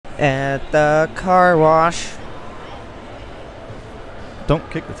at the car wash. Don't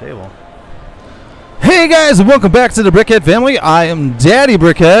kick the table. Hey guys, and welcome back to the Brickhead family. I am Daddy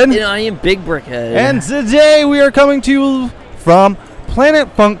Brickhead. And I am Big Brickhead. And today we are coming to you from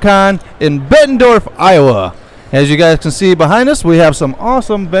Planet FunkCon in Bettendorf, Iowa. As you guys can see behind us, we have some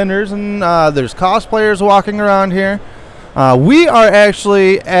awesome vendors, and there's cosplayers walking around here. We are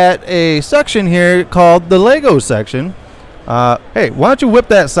actually at a section here called the Lego section. Hey, why don't you whip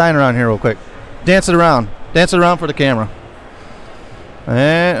that sign around here real quick? Dance it around. Dance it around for the camera.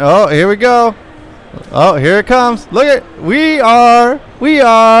 And, oh, here we go. Oh, here it comes. Look at, we are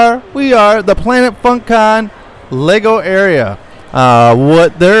the Planet FunkCon Lego area.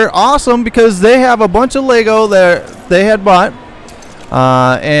 They're awesome because they have a bunch of Lego that they had bought.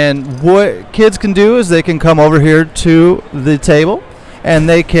 And what kids can do is they can come over here to the table and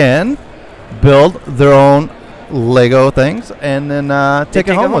they can build their own Lego things and then take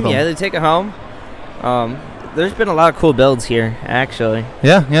it home with them. Yeah, they take it home. There's been a lot of cool builds here, actually.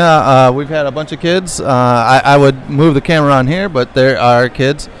 Yeah. We've had a bunch of kids. I would move the camera on here, but there are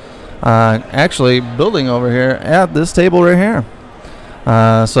kids actually building over here at this table right here.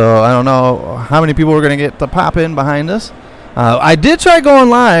 So I don't know how many people we're going to get to pop in behind us. I did try going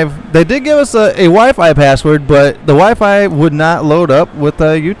live. They did give us a Wi-Fi password, but the Wi-Fi would not load up with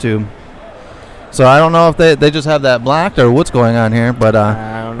YouTube. So I don't know if they just have that blocked or what's going on here. But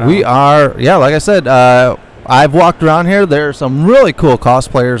I don't know. We are, yeah, like I said, I've walked around here. There are some really cool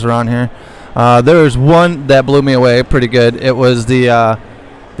cosplayers around here. There's one that blew me away pretty good. It was the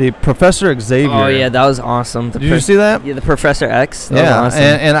Professor Xavier. Oh, yeah, that was awesome. Did you see that? Yeah, the Professor X. That yeah, was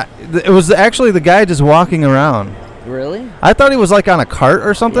awesome. It was actually the guy just walking around. Really? I thought he was like on a cart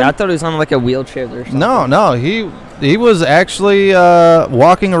or something. Yeah, I thought he was on like a wheelchair or something. No, he was actually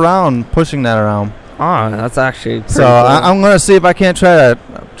walking around, pushing that around. Oh, that's actually pretty so cool. I'm going to see if I can't try to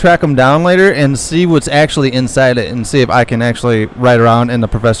track him down later and see what's actually inside it and see if I can actually ride around in the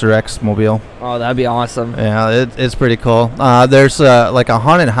Professor X mobile. Oh, that'd be awesome. Yeah, it's pretty cool. There's like a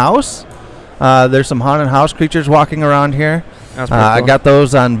haunted house. There's some haunted house creatures walking around here. That's pretty cool. I got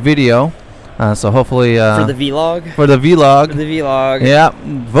those on video. So hopefully... for the vlog? For the vlog. For the vlog. Yeah,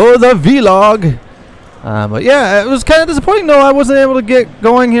 for the vlog. But yeah, it was kind of disappointing though I wasn't able to get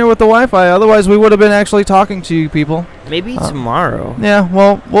going here with the Wi-Fi. Otherwise, we would have been actually talking to you people. Maybe tomorrow. Yeah,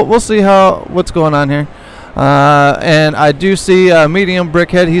 well, we'll see what's going on here. And I do see Medium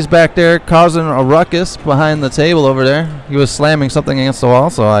Brickhead. He's back there causing a ruckus behind the table over there. He was slamming something against the wall,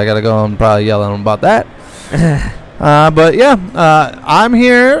 so I got to go and probably yell at him about that. But yeah, I'm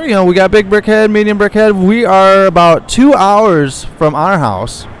here. You know, we got Big Brickhead, Medium Brickhead. We are about 2 hours from our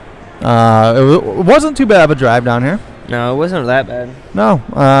house. It wasn't too bad of a drive down here. No, it wasn't that bad. No,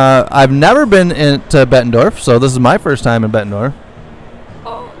 I've never been into Bettendorf, so this is my first time in Bettendorf.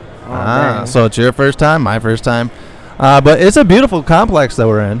 Oh, so it's your first time, my first time. But it's a beautiful complex that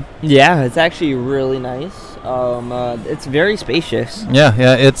we're in. Yeah, it's actually really nice. It's very spacious. Yeah,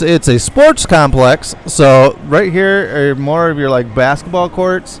 it's a sports complex. So right here are more of your like basketball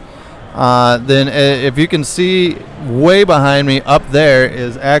courts. Then if you can see way behind me up there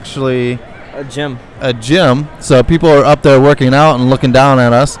is actually a gym. So people are up there working out and looking down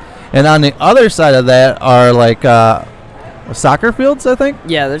at us. And on the other side of that are like soccer fields, I think.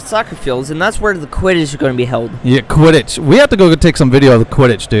 Yeah, there's soccer fields, and that's where the Quidditch is going to be held. Yeah, Quidditch. We have to go take some video of the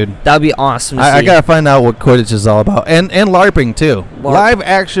Quidditch, dude. That'd be awesome to see. I gotta find out what Quidditch is all about. And LARPing too. Live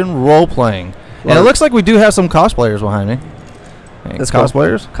action role playing. And it looks like we do have some cosplayers behind me. That's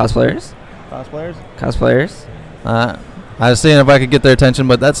cosplayers? Cool. Cosplayers? I was seeing if I could get their attention,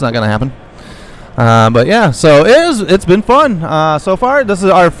 but that's not going to happen. But yeah, so it's been fun so far. This is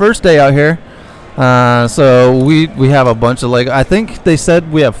our first day out here. So we have a bunch of Lego. I think they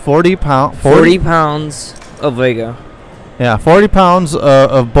said we have 40 pounds of Lego. Yeah, 40 pounds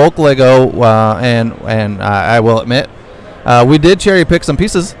of bulk Lego, and I will admit, we did cherry pick some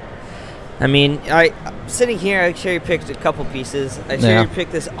pieces. I mean, sitting here, I cherry picked a couple pieces. I cherry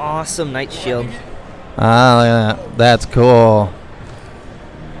picked this awesome Knight Shield. Ah, yeah, that's cool.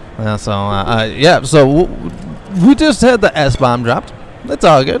 Yeah, so we just had the S-bomb dropped. That's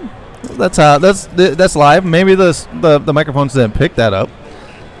all good. That's live. Maybe the microphones didn't pick that up.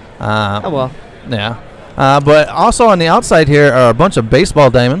 Oh well. Yeah. But also on the outside here are a bunch of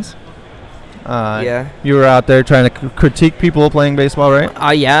baseball diamonds. Yeah. You were out there trying to critique people playing baseball,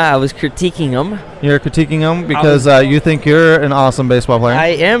 right? Yeah, I was critiquing them. You're critiquing them because you think you're an awesome baseball player? I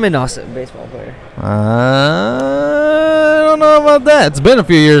am an awesome baseball player. I don't know about that. It's been a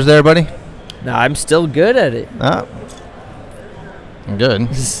few years there, buddy. No, I'm still good at it. Good.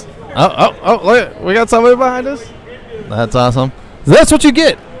 Oh, look. We got somebody behind us. That's awesome. That's what you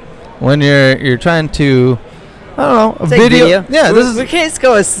get when you're trying to, I don't know, a video. Yeah, we can't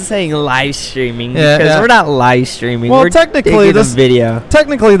go as saying live streaming because we're not live streaming. Well, we're technically this video.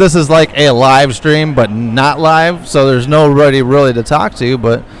 Technically, this is like a live stream, but not live. So there's nobody really to talk to.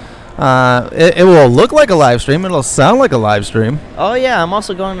 But it will look like a live stream. It'll sound like a live stream. Oh yeah, I'm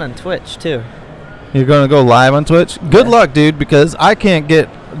also going on Twitch too. You're going to go live on Twitch? Good luck, dude, because I can't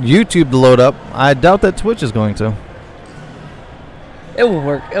get YouTube to load up. I doubt that Twitch is going to. It will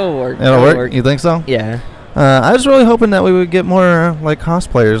work. It'll work. It'll work? You think so? Yeah. I was really hoping that we would get more like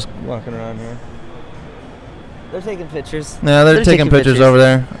cosplayers walking around here. They're taking pictures. Yeah, they're taking pictures over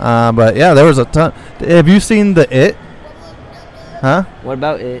there. But yeah, there was a ton. Have you seen the It? Huh? What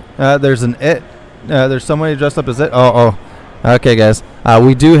about It? There's an It. There's somebody dressed up as It. Oh. Okay, guys.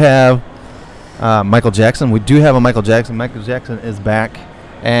 We do have Michael Jackson. We do have a Michael Jackson. Michael Jackson is back.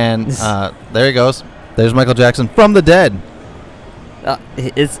 And there he goes. There's Michael Jackson from the dead.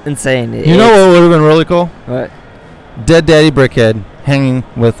 It's insane. You know what would have been really cool? What? Dead Daddy Brickhead hanging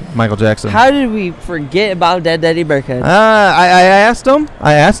with Michael Jackson. How did we forget about Dead Daddy Brickhead? I asked him.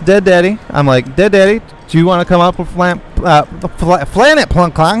 I asked Dead Daddy. I'm like, Dead Daddy, do you want to come up with Planet Punkcon? Planet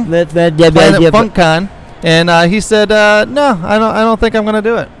Funkcon. And he said, no, I don't think I'm gonna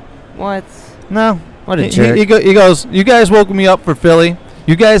do it. What? No. What a jerk. He goes, you guys woke me up for Philly.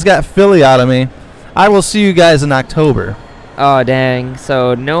 You guys got Philly out of me. I will see you guys in October. Oh, dang.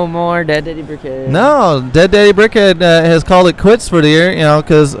 So no more Dead Daddy Brickhead. No, Dead Daddy Brickhead has called it quits for the year,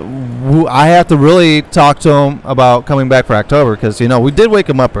 because I have to really talk to him about coming back for October because, we did wake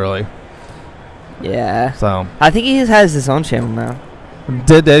him up early. Yeah. So I think he has his own channel now.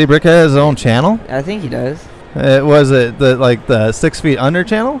 Dead Daddy Brickhead has his own channel? I think he does. Was it the 6 Feet Under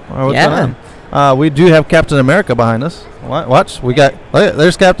channel? Or what's yeah. Going on? We do have Captain America behind us. Watch.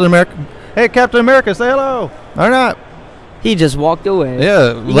 There's Captain America. Hey, Captain America, say hello. Or not. He just walked away.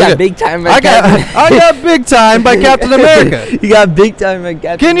 Yeah. You got big time by I got big time by Captain America. You got big time by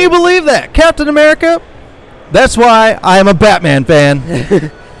Captain Can you believe that? Captain America? That's why I am a Batman fan.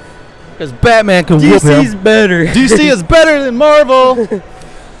 Because Batman can whoop him. DC's better. DC is better than Marvel.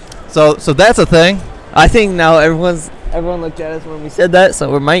 So that's a thing. I think now everyone looked at us when we said that,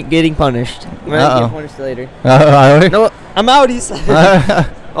 so we might getting punished. We might get punished later. No, I'm out, he said.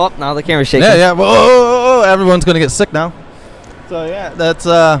 Oh, now the camera's shaking. Yeah. Whoa, everyone's going to get sick now. So, yeah, that's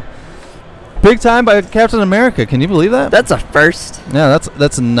big time by Captain America. Can you believe that? That's a first. Yeah,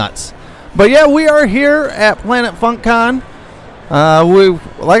 that's nuts. But, yeah, we are here at Planet Funkcon.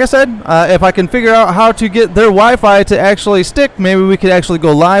 Like I said, if I can figure out how to get their Wi-Fi to actually stick, maybe we could actually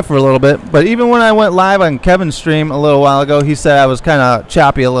go live for a little bit. But even when I went live on Kevin's stream a little while ago, he said I was kind of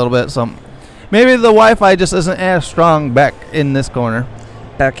choppy a little bit. So maybe the Wi-Fi just isn't as strong back in this corner.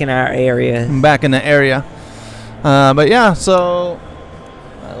 Back in our area. Back in the area. But yeah, so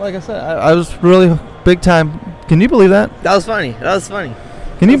like I said, I was really big time. Can you believe that? That was funny.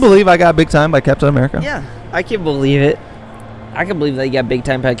 Can you believe I got big time by Captain America? Yeah, I can believe it. I can believe that you got big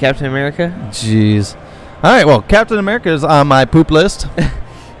time by Captain America. Jeez. All right, well, Captain America is on my poop list.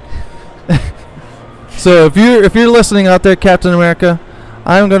 So if you're listening out there, Captain America,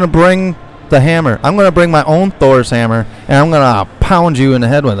 I'm gonna bring the hammer. I'm gonna bring my own Thor's hammer, and I'm gonna pound you in the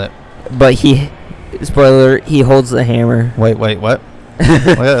head with it. But spoiler, he holds the hammer. Wait, what?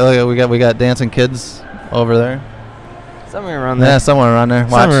 Look, we got dancing kids over there. Somewhere around there. Yeah, somewhere around there.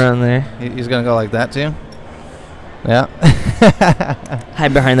 Watch. Somewhere around there. He's gonna go like that too. Yeah.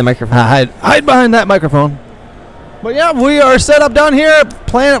 Hide behind the microphone. Hide behind that microphone. But yeah, we are set up down here at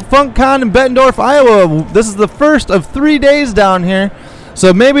Planet Funkcon in Bettendorf, Iowa. This is the first of 3 days down here.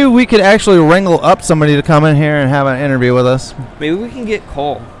 So maybe we could actually wrangle up somebody to come in here and have an interview with us. Maybe we can get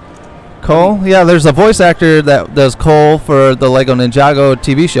Cole. Cole? Yeah, there's a voice actor that does Cole for the Lego Ninjago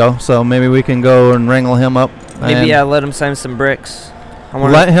TV show. So maybe we can go and wrangle him up. Maybe let him sign some bricks.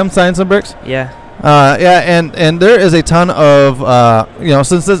 Let him sign some bricks? Yeah. And there is a ton of,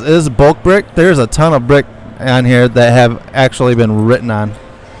 since this is bulk brick, there's a ton of brick on here that have actually been written on.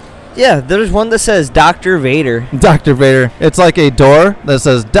 Yeah, there's one that says Dr. Vader. Dr. Vader. It's like a door that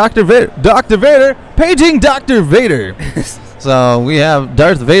says Dr. Vader. Dr. Vader. Paging Dr. Vader. So we have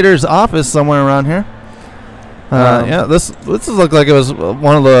Darth Vader's office somewhere around here. Yeah, this looked like it was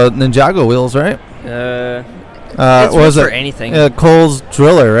one of the Ninjago wheels, right? It's was for anything. Cole's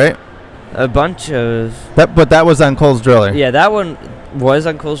driller, right? A bunch of but that was on Cole's driller. Yeah, that one was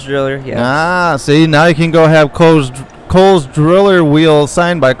on Cole's driller. Yeah. See, now you can go have Cole's driller wheel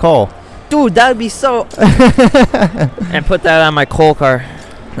signed by Cole. Dude, that'd be so. And put that on my Cole car.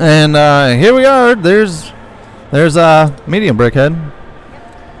 And here we are. There's medium Brickhead.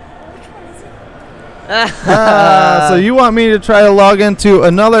 So you want me to try to log into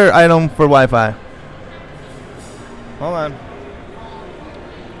another item for Wi-Fi? Hold on.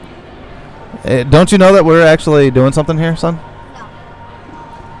 Hey, don't you know that we're actually doing something here, son? No.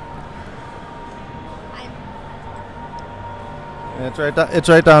 It's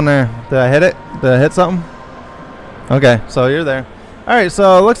right down there. Did I hit it? Did I hit something? Okay, so you're there. All right,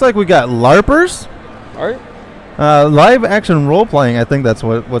 so it looks like we got LARPers. All right. Live action role playing. I think that's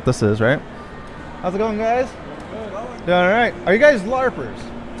what this is, right? How's it going, guys? Good. Doing all right. Are you guys LARPers?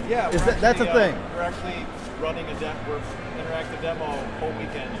 Yeah, That's a thing. We're actually running a interactive demo whole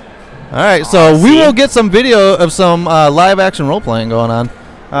weekend. All right, so we will get some video of some live action role playing going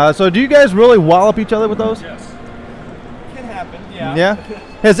on. So do you guys really wallop each other with those? Yes. Can happen. Yeah. Yeah.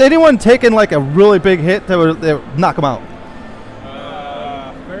 Has anyone taken like a really big hit to knock them out?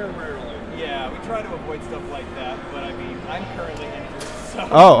 Very rarely. Yeah, we try to avoid stuff like that, but I mean, I'm currently injured. So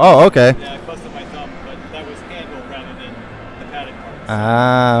Oh, okay. Yeah, I busted my thumb, but that was handle rather than the padded part. So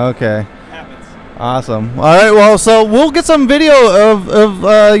Ah, okay. happens. Awesome. All right, well, so we'll get some video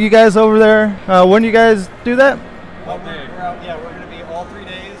of you guys over there. When you guys do that? We're out. Yeah, we're going to be all 3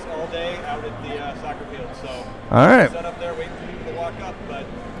 days, all day out at the soccer field. So All right. set up there, waiting for people to walk up, but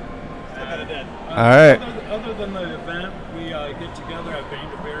still kind of dead. All right. Other than the event, we get together at Bane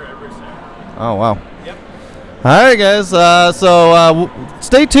to Bear every Saturday. Oh, wow. Yep. All right, guys. So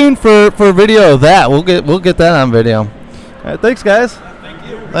stay tuned for video of that. We'll get that on video. All right, thanks, guys. Thank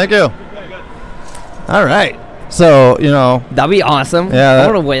you. Thank you. All right. So That'd be awesome. Yeah, I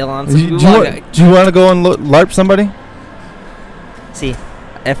want to whale on some do you want to go and LARP somebody? See,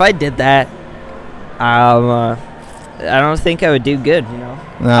 if I did that, I don't think I would do good. No.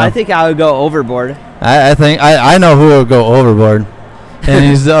 I think I would go overboard. I think I know who will go overboard, and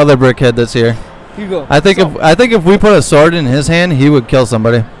he's the other brickhead that's here. You go. I think if we put a sword in his hand, he would kill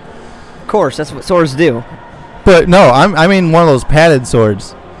somebody. Of course, that's what swords do. But no, I mean one of those padded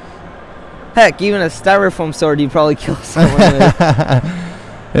swords. Heck, even a styrofoam sword, you'd probably kill someone with.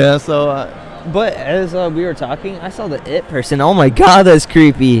 Yeah. So. But as we were talking, I saw the It person. Oh my God, that's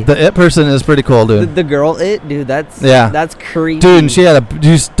creepy. The It person is pretty cool, dude. The girl It, dude, that's creepy. Dude, and she had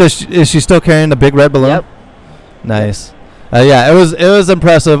is she still carrying the big red balloon? Yep. Nice. Yeah, it was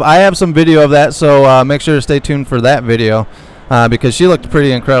impressive. I have some video of that, so make sure to stay tuned for that video because she looked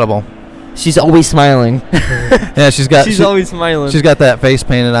pretty incredible. She's always smiling. Yeah, she's always smiling. She's got that face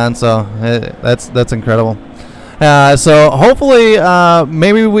painted on, so that's incredible. So hopefully,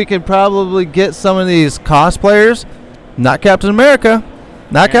 maybe we could probably get some of these cosplayers, not Captain America,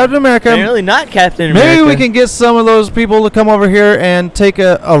 Captain America. Apparently not Captain America. Maybe we can get some of those people to come over here and take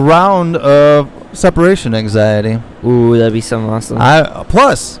a round of separation anxiety. Ooh, that'd be so awesome.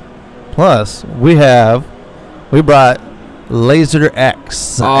 Plus, we brought Laser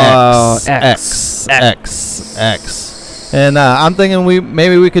X. X. And I'm thinking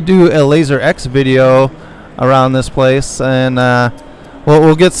maybe we could do a Laser X video around this place, and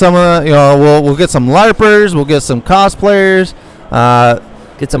we'll get some we'll get some LARPers, we'll get some cosplayers,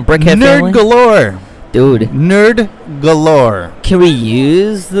 get some Brickhead nerd family. galore, dude. Nerd galore. Can we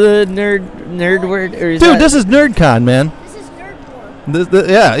use the nerd word? Or Dude, this is NerdCon, man. This is Nerd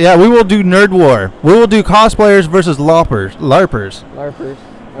War. Yeah, we will do Nerd War. We will do cosplayers versus LARPers.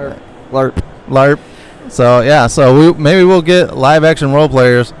 LARP. So yeah, maybe we'll get live action role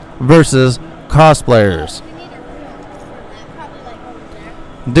players versus cosplayers. We need a room for that, probably like over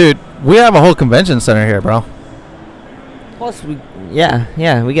there. Dude, we have a whole convention center here, bro. Plus, we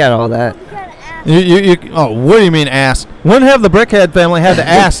got all that. We gotta ask. What do you mean ask? When have the Brickhead family had to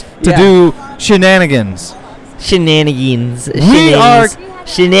ask to do shenanigans? Shenanigans.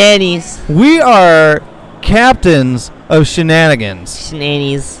 We are captains of shenanigans.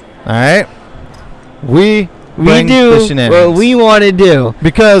 Shenanigans. All right? We do the shenanigans. what we want to do.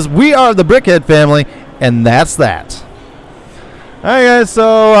 Because we are the Brickhead family, and that's that. All right, guys,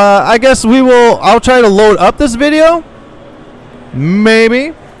 so I guess I'll try to load up this video.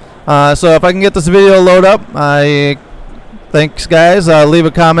 Maybe. So if I can get this video load up, thanks, guys. Leave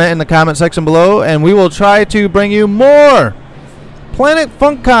a comment in the comment section below, and we will try to bring you more Planet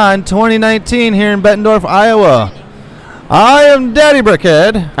FunkCon 2019 here in Bettendorf, Iowa. I am Daddy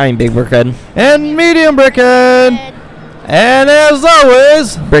Brickhead. I'm Big Brickhead. And Medium Brickhead. And as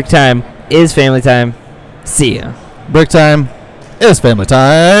always, Brick time is family time. See ya. Brick time is family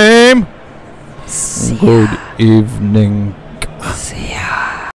time. See ya. Good evening. See ya.